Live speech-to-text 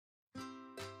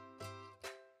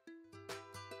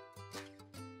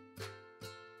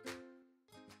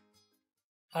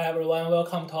Hi everyone,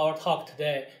 welcome to our talk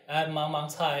today. I'm Mang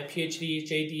Cai, PhD,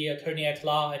 JD, attorney at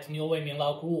law at New Weiming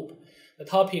Law Group. The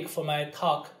topic for my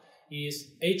talk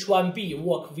is H-1B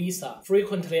work visa,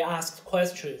 frequently asked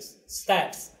questions,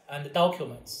 steps, and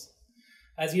documents.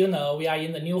 As you know, we are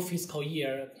in the new fiscal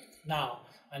year now,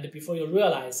 and before you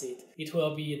realize it, it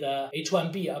will be the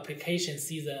H-1B application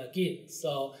season again,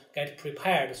 so get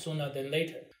prepared sooner than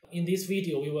later. In this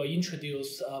video, we will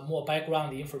introduce more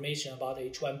background information about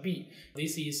H-1B.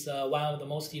 This is one of the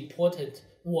most important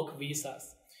work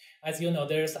visas. As you know,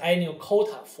 there is annual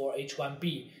quota for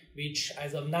H-1B, which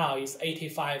as of now is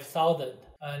 85,000.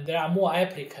 And there are more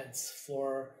applicants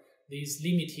for this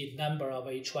limited number of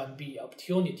H-1B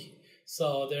opportunity.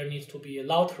 So there needs to be a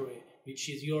lottery, which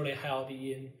is usually held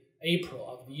in April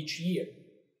of each year.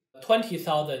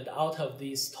 20,000 out of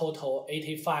this total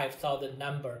 85,000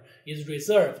 number is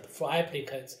reserved for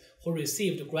applicants who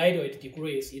received graduate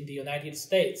degrees in the United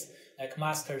States, like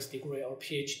master's degree or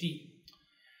PhD.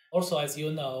 Also, as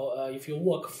you know, if you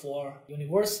work for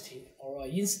university or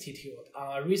an institute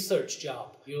on a research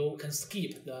job, you can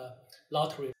skip the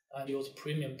lottery and use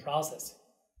premium processing.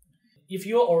 If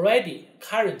you already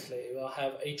currently will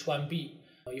have H-1B,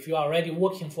 if you are already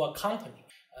working for a company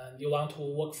and you want to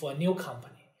work for a new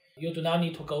company, you do not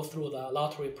need to go through the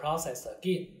lottery process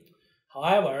again.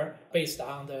 However, based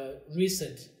on the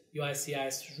recent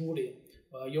USCIS ruling,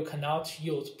 you cannot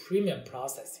use premium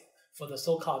processing for the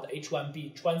so-called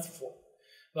H-1B transfer.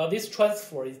 Well, this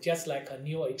transfer is just like a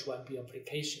new H-1B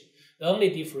application. The only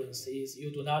difference is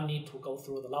you do not need to go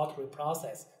through the lottery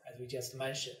process, as we just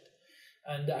mentioned.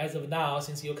 And as of now,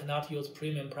 since you cannot use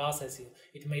premium processing,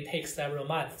 it may take several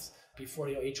months before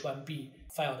your H-1B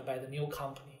filed by the new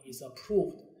company is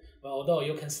approved. Well, although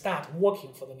you can start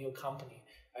working for the new company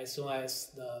as soon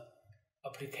as the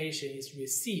application is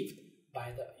received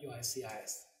by the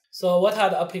USCIS. So what are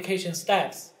the application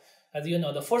steps? As you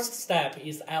know, the first step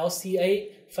is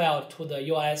LCA filed to the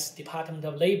US Department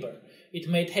of Labor. It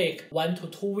may take 1 to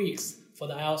 2 weeks for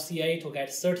the LCA to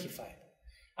get certified.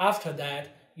 After that,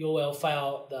 you will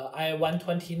file the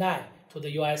I-129 to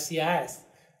the USCIS,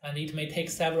 and it may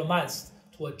take several months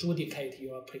to adjudicate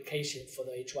your application for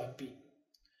the H-1B.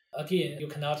 Again, you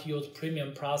cannot use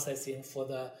premium processing for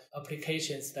the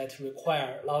applications that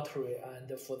require lottery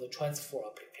and for the transfer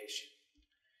application.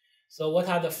 So what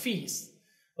are the fees?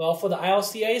 Well, for the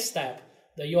LCA step,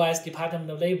 the US Department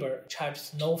of Labor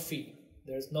charges no fee.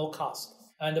 There's no cost.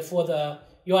 And for the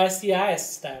USCIS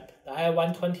step, the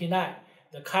I-129,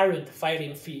 the current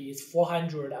filing fee is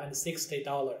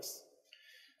 $460.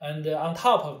 And on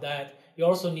top of that, you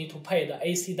also need to pay the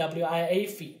ACWIA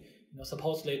fee,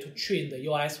 supposedly to train the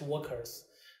US workers.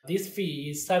 This fee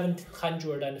is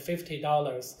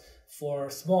 $750 for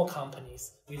small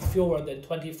companies with fewer than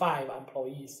 25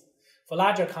 employees. For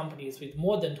larger companies with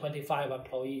more than 25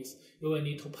 employees, you will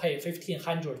need to pay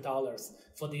 $1,500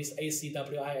 for this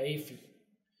ACWIA fee.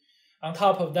 On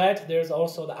top of that, there's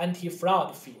also the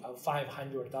anti-fraud fee of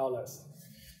 $500.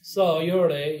 So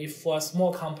usually, if for a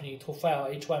small company to file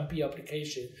H-1B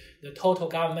application, the total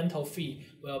governmental fee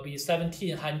will be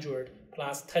 $1,700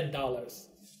 plus $10.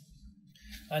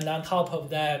 And on top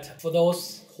of that, for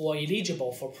those who are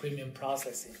eligible for premium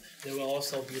processing, there will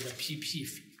also be the PP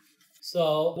fee.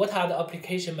 So what are the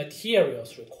application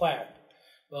materials required?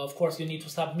 Well, of course, you need to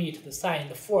submit the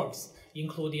signed forms,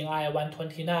 including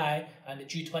I-129 and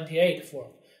G-28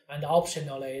 form, and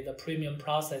optionally the premium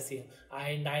processing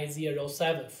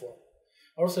I-907 form.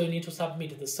 Also, you need to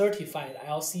submit the certified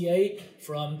LCA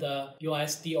from the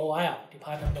USDOL,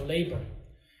 Department of Labor.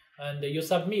 And you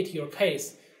submit your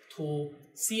case to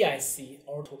CIC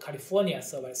or to California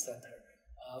Service Center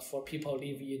for people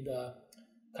living in the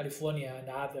California and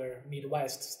other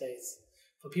Midwest states.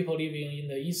 For people living in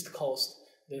the East Coast,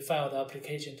 they file the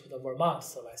application to the Vermont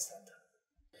Service Center.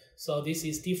 So this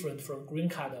is different from green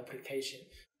card application.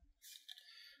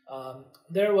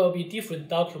 There will be different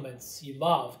documents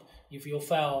involved if you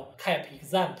file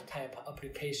Cap-Exempt type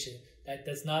application that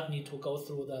does not need to go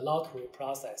through the lottery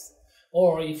process,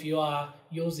 or if you are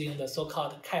using the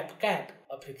so-called Cap-Gap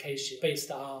application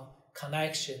based on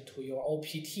connection to your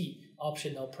OPT,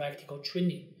 optional practical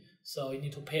training. So you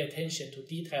need to pay attention to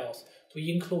details to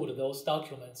include those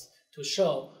documents to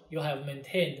show you have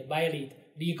maintained valid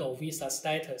legal visa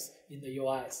status in the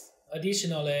US.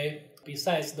 Additionally,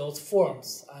 besides those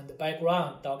forms and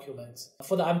background documents,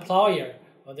 for the employer,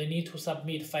 they need to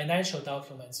submit financial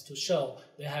documents to show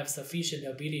they have sufficient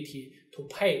ability to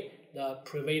pay the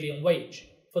prevailing wage.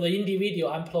 For the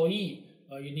individual employee,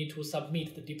 you need to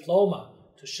submit the diploma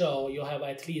to show you have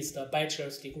at least a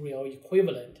bachelor's degree or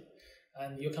equivalent.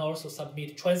 And you can also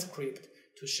submit transcript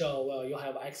to show, well, you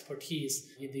have expertise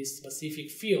in this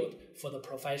specific field for the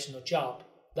professional job.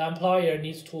 The employer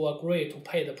needs to agree to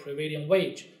pay the prevailing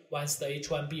wage once the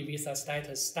H-1B visa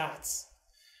status starts.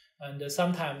 And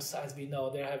sometimes, as we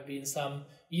know, there have been some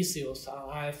issues on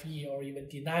IFE or even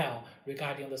denial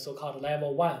regarding the so-called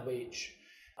level 1 wage.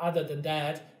 Other than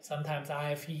that, sometimes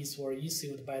IFEs were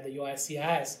issued by the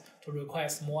USCIS to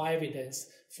request more evidence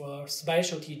for a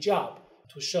specialty job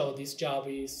to show this job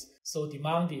is so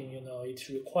demanding, it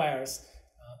requires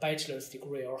a bachelor's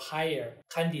degree or higher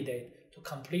candidate to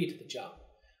complete the job.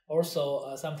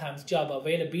 Also, sometimes job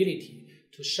availability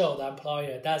to show the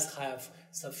employer does have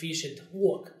sufficient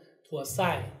work to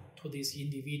assign to this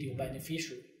individual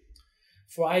beneficiary.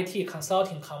 For IT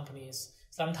consulting companies,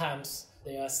 sometimes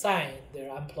they assign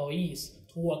their employees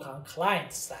to work on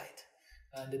client side,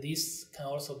 and this can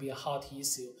also be a hot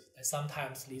issue that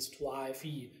sometimes leads to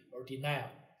IFE or denial.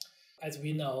 As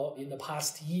we know, in the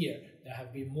past year, there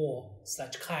have been more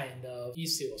such kind of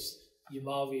issues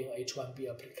involving H-1B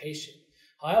application.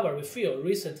 However, we feel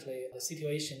recently the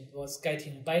situation was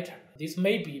getting better. This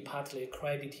may be partly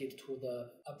credited to the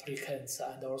applicants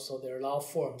and also their law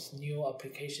firm's new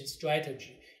application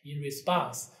strategy in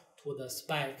response to the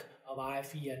spike of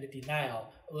IFE and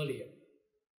denial earlier.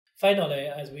 Finally,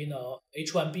 as we know,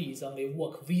 H-1B is only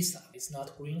work visa, it's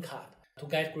not green card. To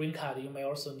get green card, you may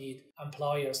also need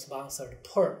employer-sponsored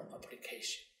perm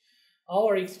application.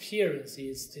 Our experience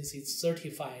is, since it's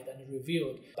certified and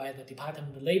reviewed by the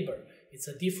Department of Labor, it's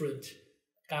a different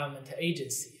government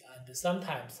agency, and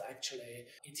sometimes actually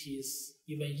it is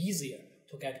even easier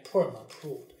to get perm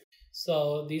approved.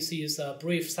 So this is a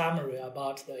brief summary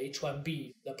about the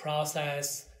H-1B, the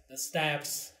process, the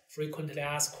steps, frequently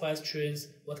asked questions,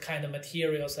 what kind of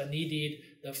materials are needed,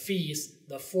 the fees,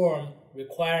 the form,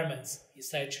 requirements,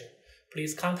 etc.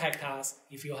 Please contact us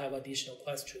if you have additional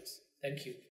questions. Thank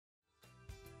you.